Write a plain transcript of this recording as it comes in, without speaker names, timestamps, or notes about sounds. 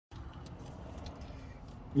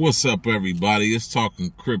What's up, everybody? It's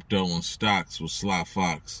Talking Crypto and Stocks with Sly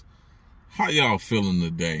Fox. How y'all feeling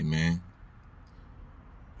today, man?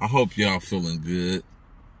 I hope y'all feeling good.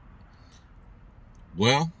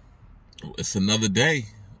 Well, it's another day.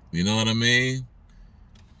 You know what I mean?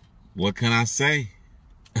 What can I say?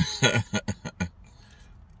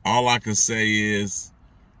 All I can say is,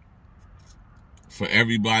 for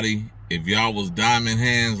everybody, if y'all was diamond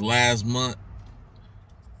hands last month,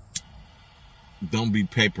 don't be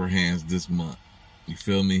paper hands this month. You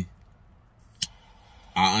feel me?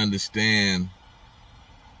 I understand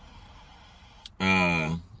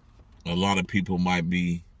a lot of people might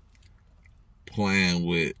be playing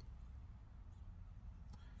with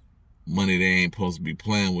money they ain't supposed to be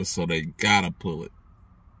playing with, so they gotta pull it.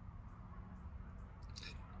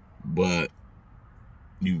 But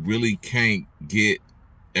you really can't get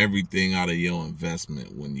everything out of your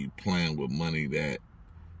investment when you playing with money that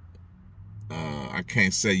I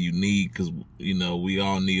can't say you need, because you know we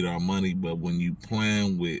all need our money, but when you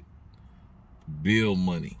playing with bill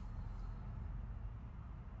money,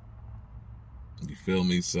 you feel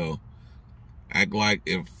me? So act like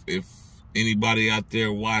if anybody out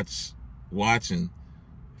there watching,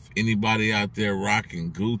 if anybody out there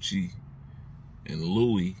rocking Gucci and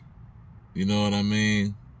Louis, you know what I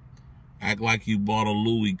mean? Act like you bought a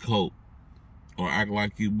Louis coat, or act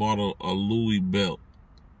like you bought a Louis belt.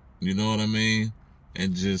 You know what I mean?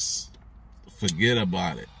 And just forget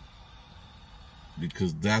about it.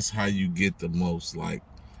 Because that's how you get the most. Like,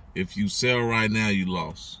 if you sell right now, you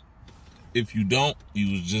lost. If you don't,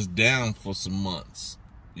 you was just down for some months.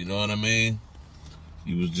 You know what I mean?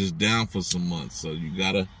 You was just down for some months. So you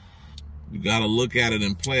gotta look at it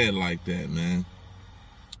and play it like that, man.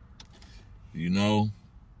 You know,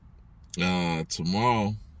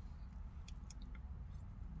 tomorrow,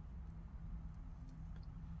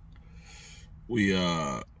 we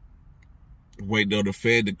waiting on the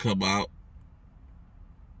Fed to come out.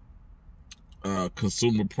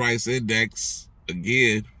 Consumer price index,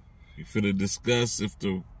 again, we finna discuss if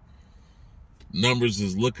the numbers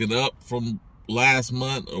is looking up from last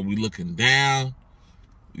month or we looking down.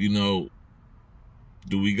 You know,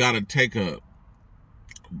 do we gotta take a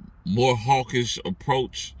more hawkish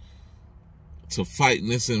approach to fighting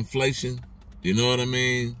this inflation? You know what I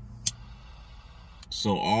mean?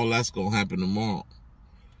 So all that's gonna happen tomorrow.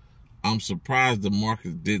 I'm surprised the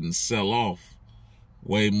market didn't sell off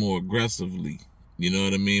way more aggressively. You know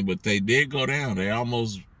what I mean? But they did go down. They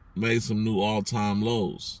almost made some new all-time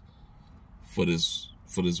lows for this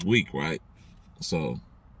week, right? So,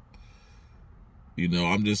 you know,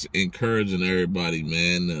 I'm just encouraging everybody,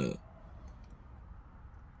 man.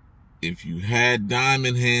 If you had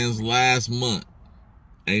diamond hands last month,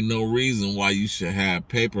 ain't no reason why you should have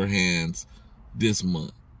paper hands this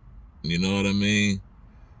month. You know what I mean?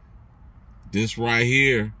 This right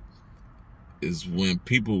here is when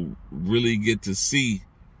people really get to see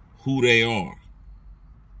who they are.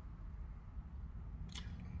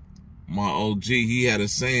 My OG, he had a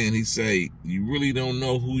saying. He say, you really don't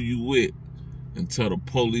know who you with until the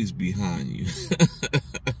police behind you.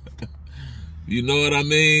 You know what I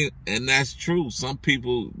mean? And that's true. Some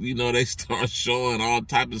people, you know, they start showing all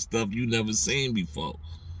type of stuff you never seen before.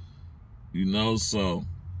 You know, so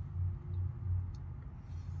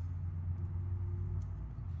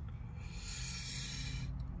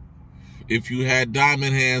if you had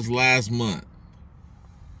diamond hands last month,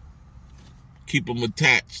 keep them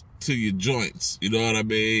attached to your joints. You know what I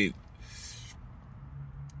mean?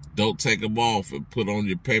 Don't take them off and put on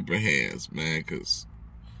your paper hands, man, because,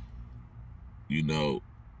 you know,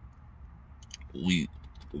 we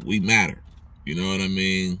matter. You know what I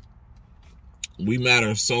mean? We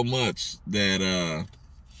matter so much that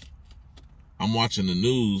I'm watching the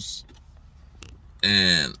news,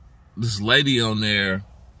 and this lady on there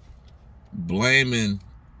blaming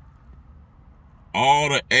all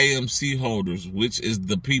the AMC holders, which is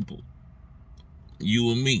the people, you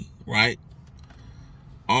and me, right?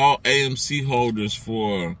 All AMC holders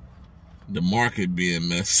for the market being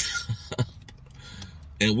messed up.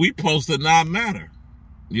 And we supposed to not matter.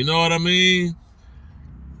 You know what I mean?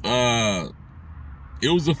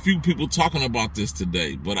 It was a few people talking about this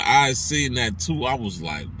today, but I seen that too. I was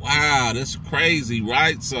like, wow, that's crazy,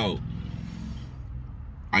 right? So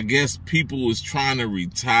I guess people was trying to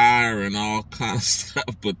retire and all kind of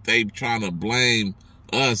stuff, but they trying to blame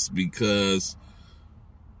us because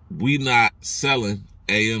we not selling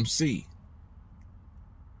AMC.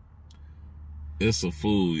 It's a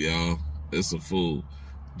fool, y'all. It's a fool.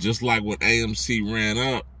 Just like when AMC ran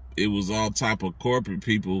up, it was all type of corporate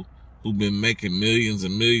people who've been making millions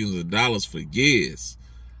and millions of dollars for years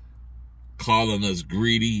calling us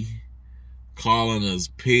greedy, calling us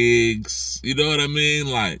pigs. You know what I mean?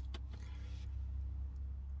 Like,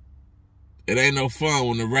 it ain't no fun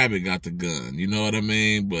when the rabbit got the gun. You know what I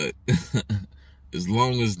mean? But as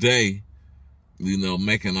long as they, you know,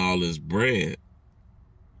 making all this bread,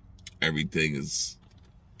 everything is,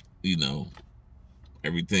 you know,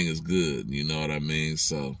 everything is good. You know what I mean?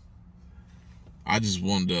 So I just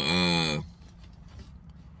wanted to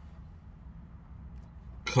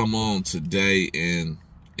come on today and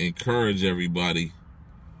encourage everybody,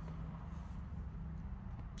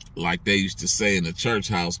 like they used to say in the church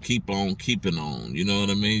house, keep on keeping on. You know what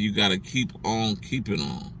I mean? You got to keep on keeping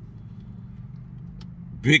on.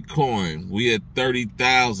 Bitcoin, we at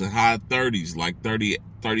 30,000, high 30s, like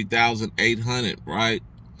 30,800, right?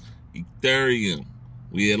 Ethereum,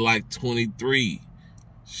 we at like 23.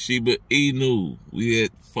 Shiba Inu, we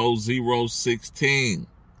at 4016.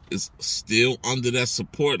 It's still under that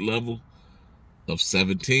support level of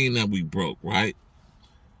 17 that we broke, right?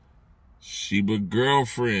 Shiba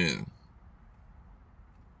girlfriend,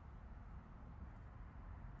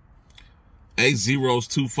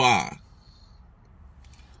 8025.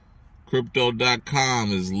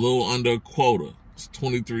 Crypto.com is a little under a quota. It's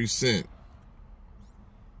 23 cents.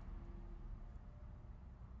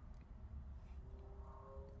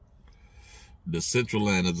 The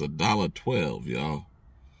Decentraland is $1.12, y'all.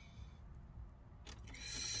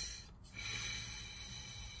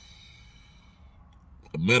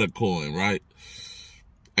 A Metacoin, right?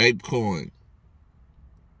 ApeCoin,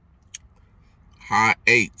 high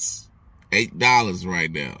eights, $8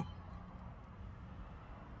 right now.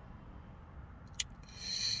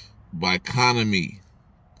 By economy,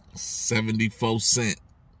 74 cents.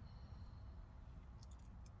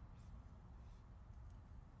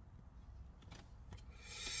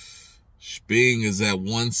 Sping is at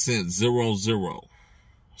 1 cent 00.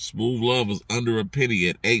 Smooth Love is under a penny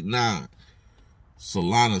at 8.9.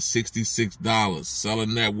 Solana $66. Seller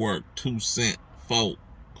Network 2 cent 4.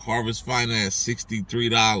 Harvest Finance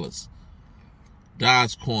 $63.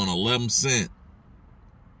 Dogecoin 11 cent.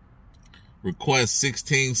 Request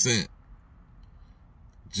 16 cent.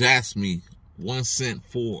 Jasmy 1 cent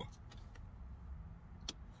 4.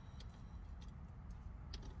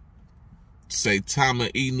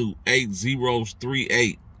 Saitama Inu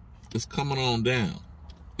 8038. It's coming on down.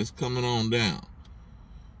 It's coming on down.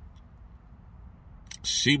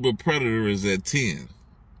 Shiba Predator is at 10.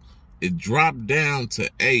 It dropped down to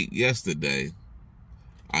 8 yesterday.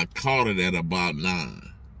 I caught it at about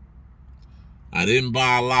 9. I didn't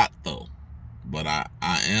buy a lot though, but I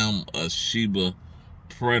am a Shiba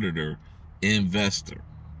Predator investor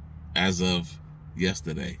as of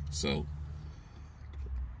yesterday. So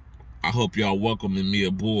I hope y'all welcoming me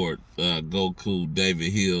aboard, Goku,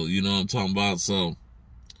 David Hill. You know what I'm talking about? So,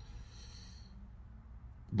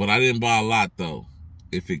 but I didn't buy a lot though.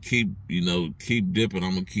 If it keep dipping,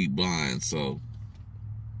 I'm gonna keep buying. So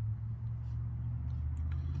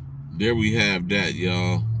there we have that,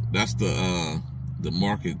 y'all. That's the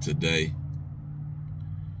market today.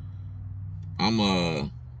 I'm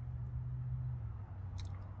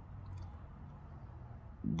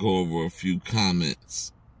go over a few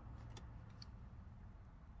comments.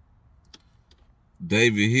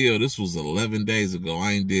 David Hill, this was 11 days ago.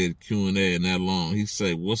 I ain't did Q&A in that long. He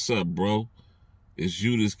said, "What's up, bro? It's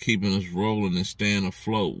you that's keeping us rolling and staying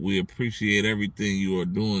afloat. We appreciate everything you are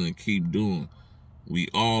doing and keep doing. We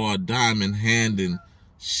all are diamond handing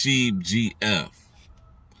Sheeb GF."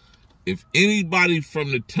 If anybody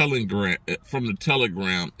from the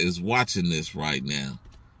Telegram is watching this right now,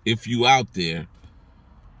 if you out there,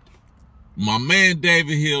 my man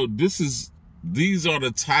David Hill, these are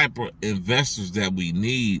the type of investors that we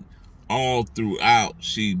need all throughout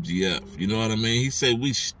Sheeb GF. You know what I mean? He said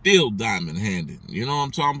we still diamond handed. You know what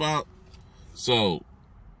I'm talking about? So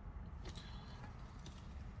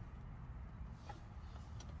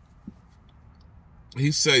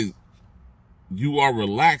he said you are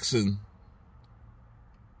relaxing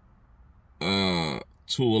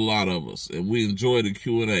to a lot of us, and we enjoy the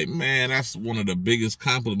Q&A. Man, that's one of the biggest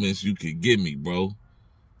compliments you could give me, bro.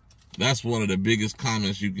 That's one of the biggest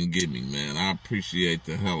comments you can give me, man. I appreciate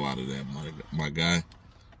the hell out of that, my guy.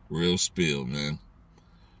 Real spill, man.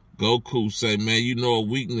 Goku say, man, you know a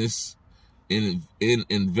weakness in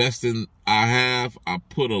investing I have? I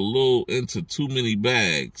put a little into too many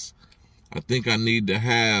bags. I think I need to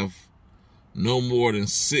have no more than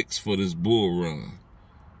 6 for this bull run.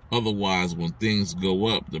 Otherwise, when things go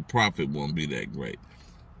up, the profit won't be that great.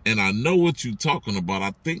 And I know what you're talking about.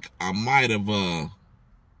 I think I might have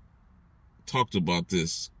talked about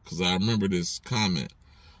this because I remember this comment.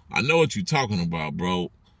 I know what you're talking about,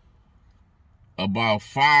 bro. about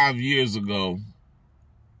 5 years ago,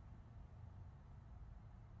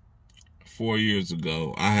 4 years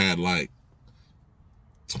ago, I had like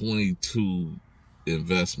 22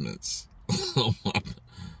 investments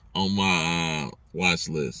on my watch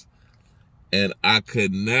list. And I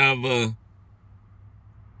could never,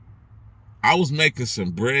 I was making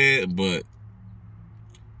some bread, but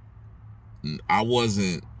I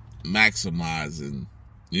wasn't maximizing,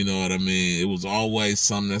 you know what I mean? It was always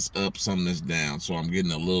something that's up, something that's down. So I'm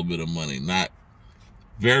getting a little bit of money. Not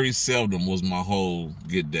very seldom was my whole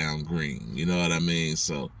get down green. You know what I mean?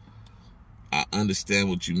 So I understand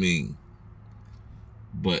what you mean.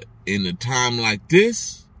 But in a time like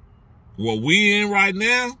this, what we in right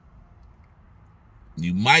now,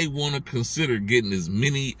 you might want to consider getting as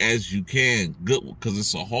many as you can, good, because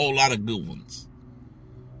it's a whole lot of good ones.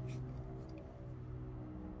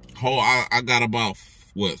 I got about,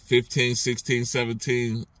 15, 16,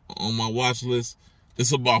 17 on my watch list.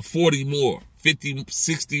 It's about 40 more, 50,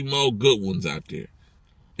 60 more good ones out there,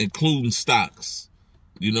 including stocks.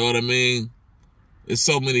 You know what I mean? There's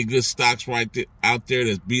so many good stocks out there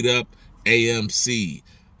that's beat up. AMC,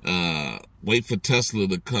 wait for Tesla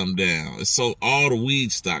to come down. It's so all the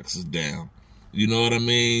weed stocks is down. You know what I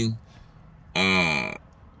mean?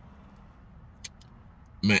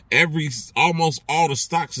 Man, almost all the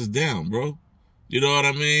stocks is down, bro. You know what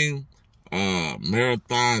I mean?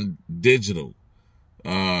 Marathon Digital.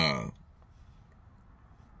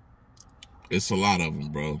 It's a lot of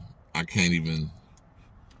them, bro. I can't even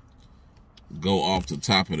go off the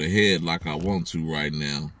top of the head like I want to right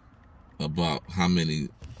now about how many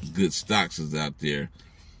good stocks is out there.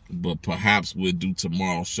 But perhaps we'll do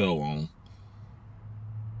tomorrow's show on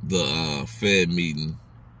the Fed meeting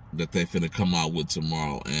that they finna come out with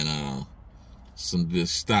tomorrow, and some good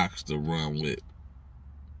stocks to run with.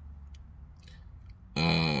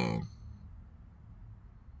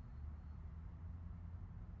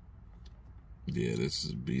 Yeah, this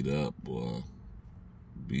is beat up, boy.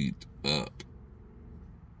 Beat up.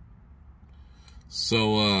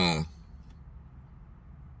 So,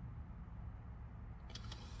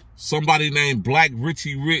 somebody named Black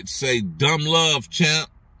Richie Rich say, dumb love, champ.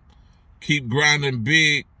 Keep grinding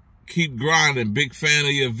big. Keep grinding. Big fan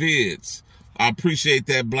of your vids. I appreciate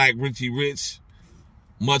that, Black Richie Rich.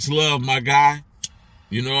 Much love, my guy.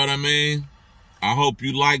 You know what I mean? I hope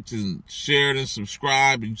you liked and shared and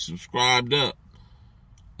subscribed. You subscribed up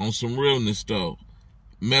on some realness, though.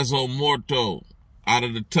 Mezzo Morto out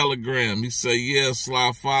of the Telegram. He say, yeah,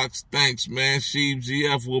 Sly Fox, thanks, man. Sheeb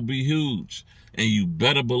GF will be huge. And you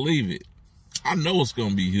better believe it. I know it's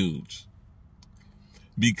going to be huge.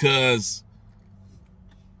 Because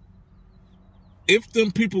if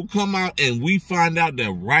them people come out and we find out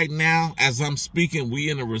that right now, as I'm speaking, we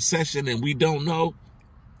in a recession and we don't know,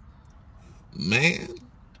 man,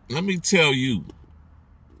 let me tell you,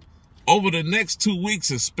 over the next 2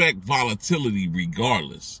 weeks, expect volatility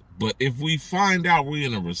regardless. But if we find out we're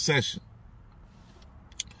in a recession,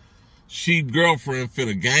 Sheep girlfriend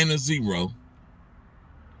finna gain a zero.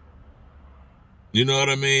 You know what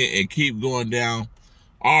I mean? And keep going down.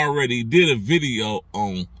 I already did a video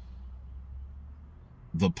on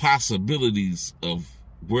the possibilities of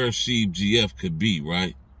where Sheep GF could be,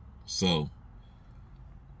 right? So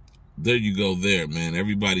there you go there, man.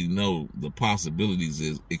 Everybody know the possibilities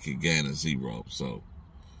is it could gain a zero. So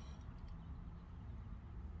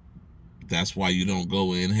that's why you don't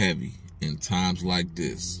go in heavy in times like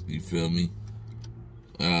this. You feel me?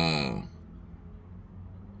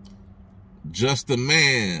 Just a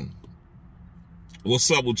man. What's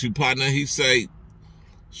up with you, partner? He say,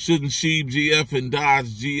 shouldn't Sheep GF and Dodge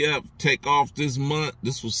GF take off this month?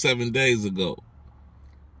 This was 7 days ago.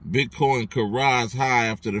 Bitcoin could rise high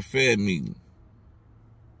after the Fed meeting.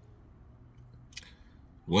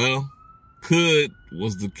 Well, could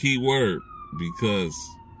was the key word, because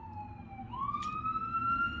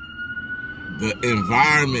the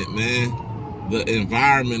environment, man, the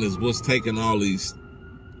environment is what's taking all these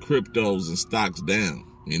cryptos and stocks down.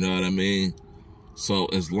 You know what I mean? So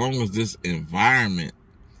as long as this environment,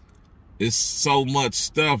 it's so much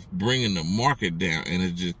stuff bringing the market down, and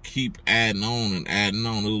it just keep adding on and adding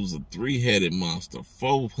on. It was a 3-headed monster,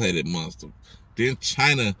 4-headed monster. Then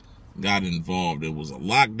China got involved. It was a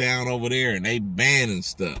lockdown over there, and they banning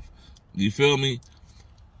stuff. You feel me?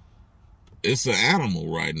 It's an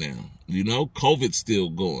animal right now. You know, COVID's still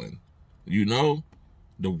going. You know,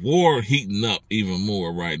 the war heating up even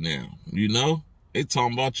more right now. You know, they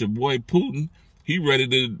talking about your boy Putin. He ready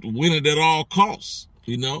to win it at all costs.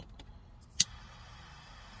 You know.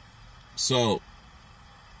 So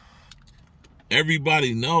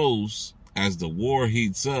everybody knows as the war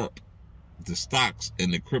heats up, the stocks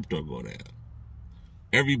and the crypto go down.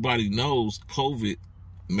 Everybody knows COVID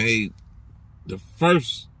made the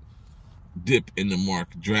first dip in the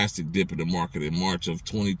market, drastic dip in the market in March of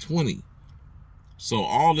 2020. So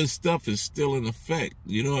all this stuff is still in effect.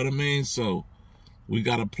 You know what I mean? So we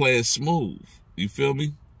got to play it smooth. You feel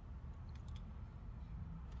me?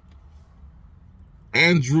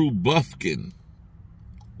 Andrew Buffkin.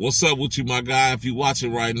 What's up with you, my guy, if you're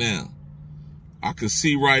watching right now? I can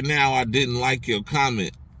see right now I didn't like your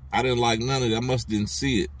comment. I didn't like none of it. I must didn't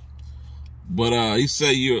see it. But he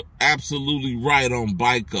said you're absolutely right on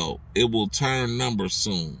BICO. It will turn numbers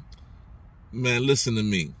soon. Man, listen to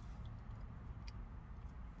me.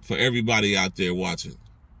 For everybody out there watching,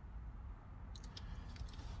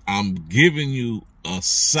 I'm giving you a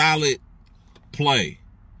solid play.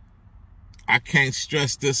 I can't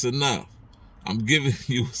stress this enough. I'm giving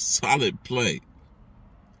you a solid play.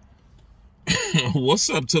 What's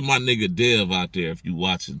up to my nigga Dev out there if you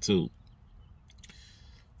watching too?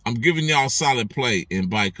 I'm giving y'all solid play in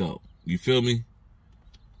BICO. You feel me?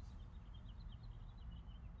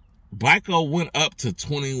 BICO went up to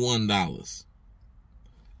 $21.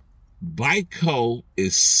 BICO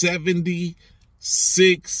is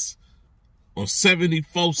 76 or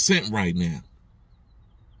 74 cents right now.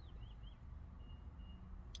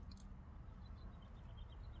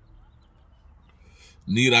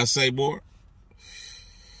 Need I say more?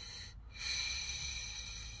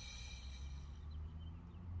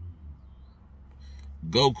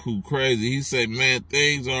 Goku crazy. He said, man,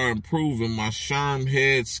 things are improving. My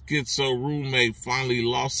Sherm-head schizo roommate finally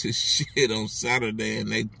lost his shit on Saturday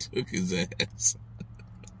and they took his ass.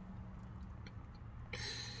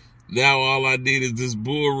 Now all I need is this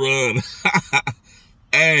bull run.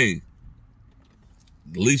 Hey,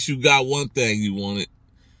 at least you got one thing you wanted,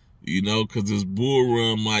 you know, because this bull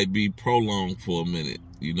run might be prolonged for a minute.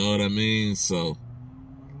 You know what I mean? So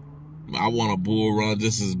I want a bull run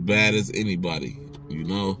just as bad as anybody. You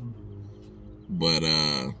know, but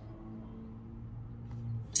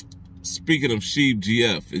speaking of Sheep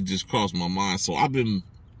GF, it just crossed my mind. So I've been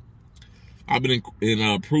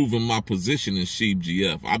improving my position in Sheep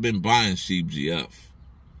GF. I've been buying Sheep GF.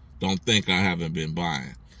 Don't think I haven't been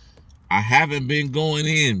buying. I haven't been going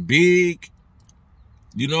in big.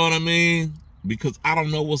 You know what I mean? Because I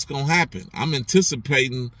don't know what's gonna happen. I'm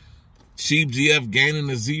anticipating Sheep GF gaining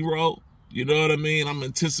a zero. You know what I mean? I'm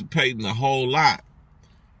anticipating a whole lot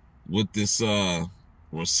with this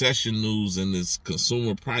recession news and this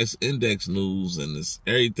consumer price index news and this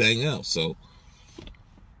everything else. So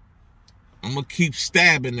I'm gonna keep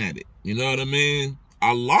stabbing at it. You know what I mean?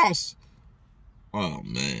 I lost. Oh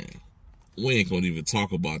man, we ain't gonna even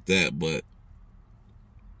talk about that, but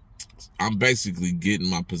I'm basically getting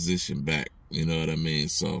my position back. You know what I mean?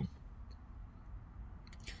 So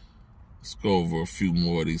let's go over a few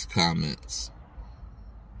more of these comments.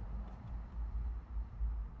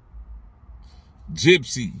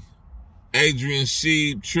 Gypsy, Adrian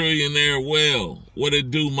Sheeb, Trillionaire Well. What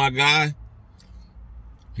it do, my guy?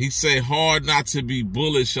 He say hard not to be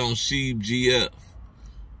bullish on Sheeb GF.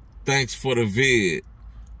 Thanks for the vid.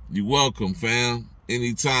 You welcome, fam.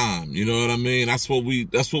 Anytime. You know what I mean? That's what we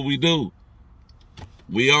do.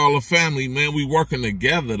 We all a family, man. We working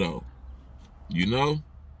together though. You know?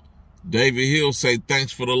 David Hill say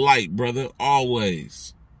thanks for the light, brother.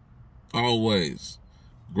 Always. Always.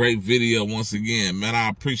 Great video once again, man. I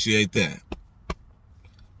appreciate that.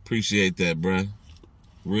 Appreciate that, bruh.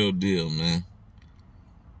 Real deal, man.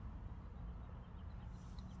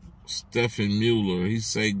 Stephen Mueller, he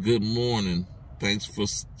say good morning. Thanks for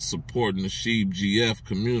supporting the Sheep GF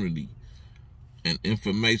community and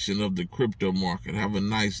information of the crypto market. Have a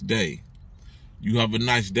nice day. You have a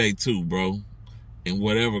nice day too, bro. In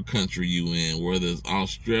whatever country you in, whether it's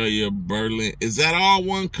Australia, Berlin. Is that all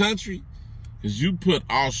one country? Because you put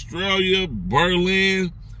Australia,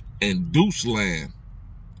 Berlin, and Deutschland.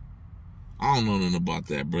 I don't know nothing about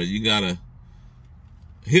that, bro. You gotta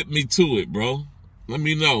hit me to it, bro. Let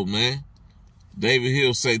me know, man. David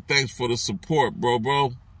Hill say, thanks for the support,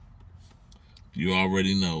 bro. You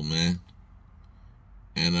already know, man.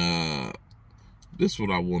 And this is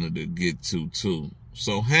what I wanted to get to, too.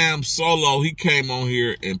 So Ham Solo, he came on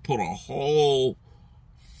here and put a whole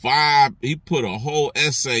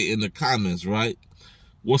essay in the comments, right?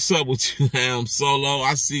 What's up with you, Ham Solo?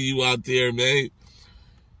 I see you out there, man.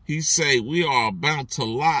 He say, we are about to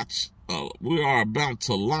launch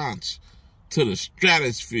to the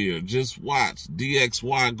stratosphere. Just watch.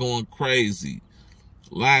 DXY going crazy.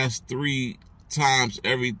 Last 3 times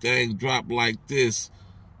everything dropped like this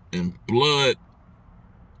and blood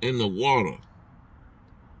in the water.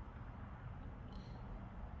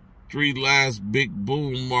 3 last big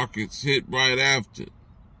boom markets hit right after.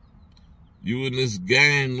 You in this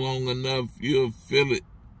game long enough, you'll feel it.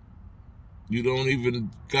 You don't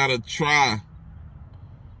even gotta try.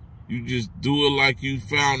 You just do it like you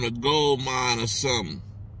found a gold mine or something.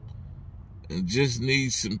 And just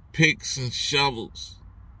need some picks and shovels.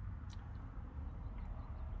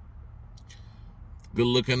 Good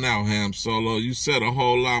looking out, Ham Solo. You said a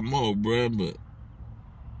whole lot more, bruh, but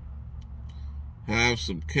have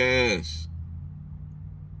some cash.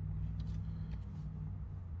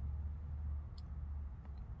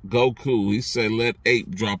 Goku, he said let Ape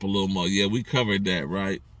drop a little more. Yeah, we covered that,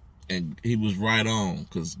 right? And he was right on,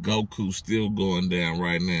 because Goku's still going down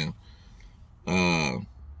right now.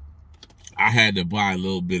 I had to buy a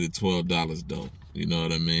little bit at $12 though. You know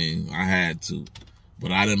what I mean? I had to.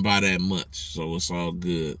 But I didn't buy that much, so it's all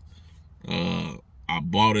good. I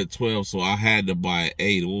bought at 12, so I had to buy at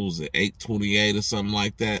 8. What was it, 8.28 or something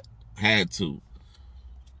like that? Had to.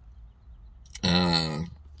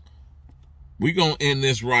 We gonna end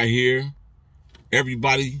this right here.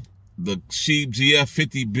 Everybody, the Sheep GF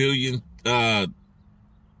 50 billion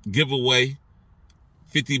giveaway,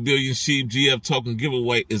 50 billion Sheep GF token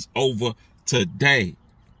giveaway is over today.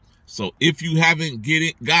 So if you haven't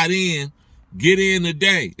got in, get in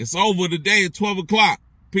today. It's over today at 12 o'clock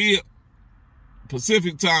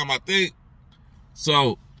Pacific time, I think.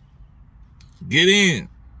 So get in.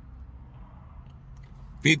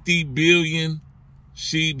 50 billion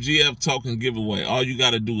Sheep GF token giveaway. All you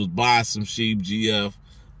got to do is buy some Sheep GF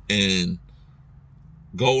and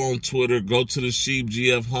go on Twitter, go to the Sheep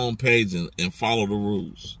GF homepage and follow the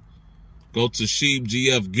rules. Go to Sheep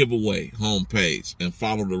GF giveaway homepage and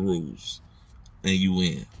follow the rules. And you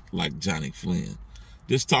in, like Johnny Flynn.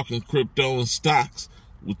 This Talking Crypto and Stocks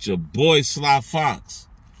with your boy Sly Fox.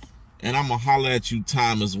 And I'm going to holler at you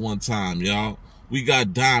timers one time, y'all. We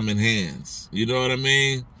got diamond hands. You know what I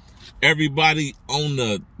mean? Everybody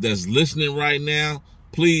that's listening right now,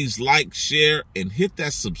 please like, share, and hit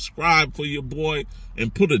that subscribe for your boy.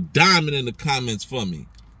 And put a diamond in the comments for me.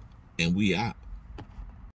 And we out.